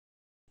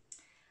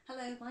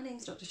Hello, my name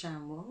is Dr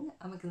Sharon Wong.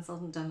 I'm a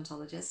consultant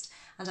dermatologist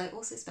and I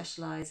also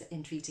specialise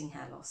in treating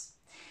hair loss.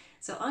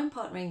 So I'm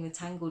partnering with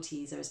Tangle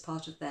Teezer as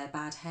part of their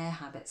Bad Hair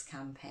Habits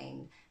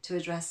campaign to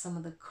address some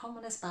of the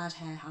commonest bad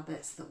hair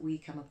habits that we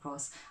come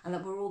across and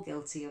that we're all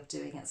guilty of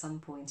doing at some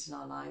point in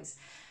our lives.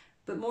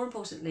 But more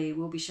importantly,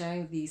 we'll be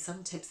sharing with you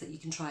some tips that you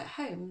can try at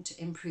home to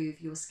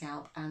improve your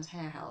scalp and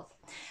hair health.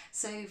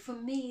 So for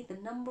me, the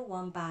number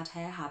one bad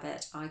hair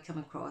habit I come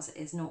across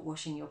is not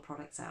washing your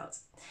products out.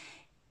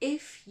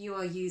 If you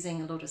are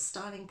using a lot of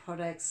styling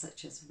products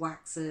such as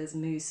waxes,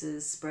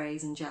 mousses,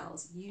 sprays and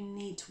gels, you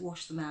need to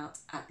wash them out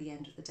at the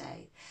end of the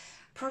day.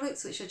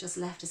 Products which are just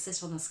left to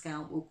sit on the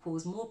scalp will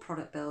cause more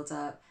product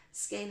buildup,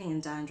 scaling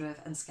and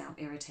dandruff and scalp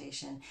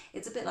irritation.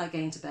 It's a bit like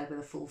going to bed with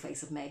a full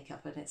face of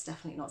makeup, and it's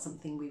definitely not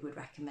something we would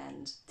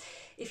recommend.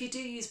 If you do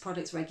use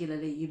products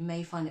regularly, you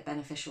may find it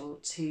beneficial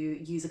to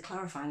use a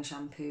clarifying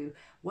shampoo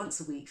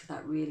once a week for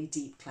that really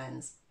deep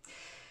cleanse.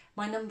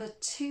 My number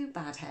two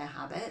bad hair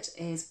habit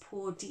is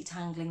poor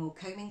detangling or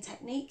combing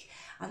technique,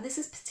 and this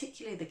is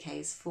particularly the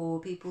case for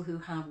people who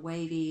have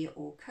wavy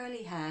or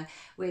curly hair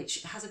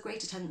which has a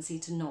greater tendency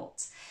to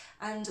knot.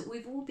 And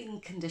we've all been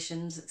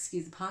conditioned,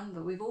 excuse the pun,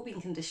 but we've all been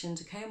conditioned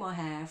to comb our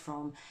hair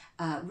from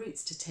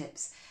roots to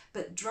tips,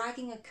 but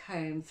dragging a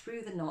comb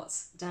through the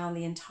knots down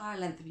the entire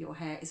length of your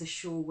hair is a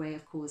sure way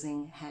of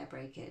causing hair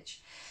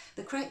breakage.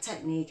 The correct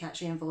technique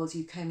actually involves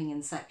you combing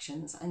in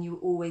sections, and you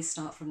always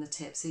start from the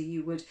tip. So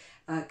you would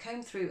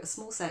comb through a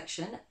small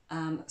section,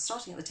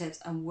 starting at the tips,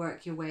 and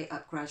work your way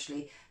up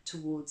gradually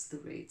towards the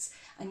roots.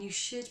 And you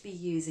should be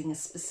using a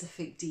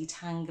specific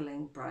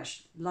detangling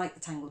brush like the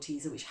Tangle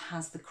Teezer, which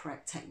has the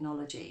correct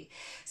technology.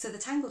 So the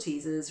Tangle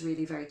Teezer is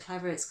really very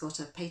clever. It's got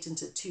a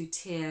patented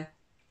two-tier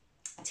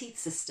teeth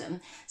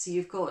system. So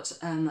you've got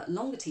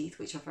longer teeth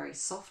which are very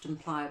soft and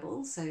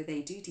pliable, so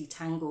they do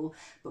detangle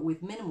but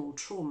with minimal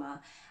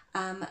trauma.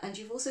 And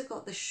you've also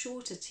got the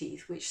shorter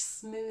teeth which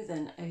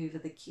smoothen over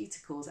the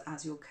cuticles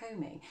as you're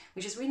combing,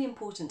 which is really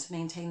important to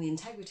maintain the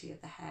integrity of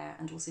the hair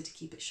and also to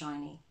keep it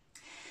shiny.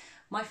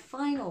 My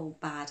final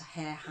bad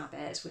hair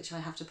habit, which I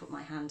have to put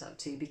my hand up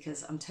to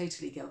because I'm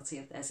totally guilty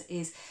of this,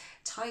 is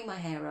tying my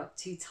hair up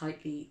too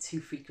tightly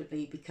too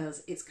frequently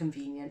because it's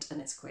convenient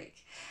and it's quick.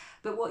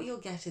 But what you'll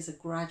get is a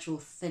gradual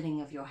thinning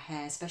of your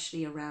hair,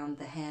 especially around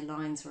the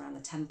hairlines, around the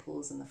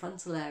temples and the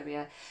frontal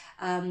area,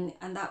 and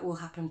that will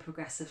happen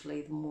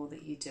progressively the more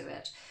that you do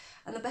it.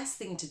 And the best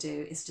thing to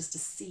do is just to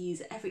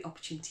seize every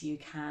opportunity you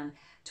can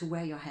to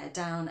wear your hair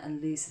down and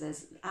loose.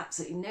 There's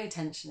absolutely no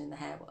tension in the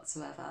hair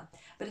whatsoever.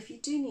 But if you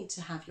do need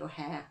to have your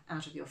hair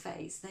out of your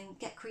face, then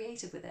get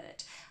creative with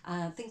it.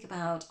 Think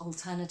about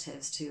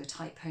alternatives to a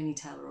tight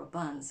ponytail or a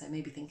bun. So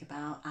maybe think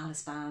about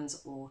Alice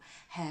bands or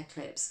hair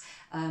clips,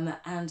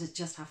 and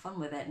just have fun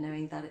with it,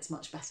 knowing that it's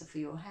much better for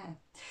your hair.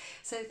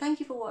 So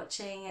thank you for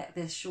watching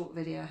this short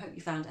video. I hope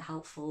you found it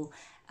helpful.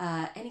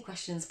 Any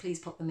questions, please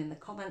pop them in the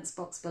comments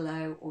box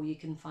below, or you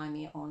can find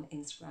me on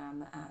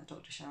Instagram at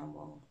Dr Sharon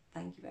Wong.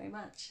 Thank you very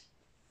much.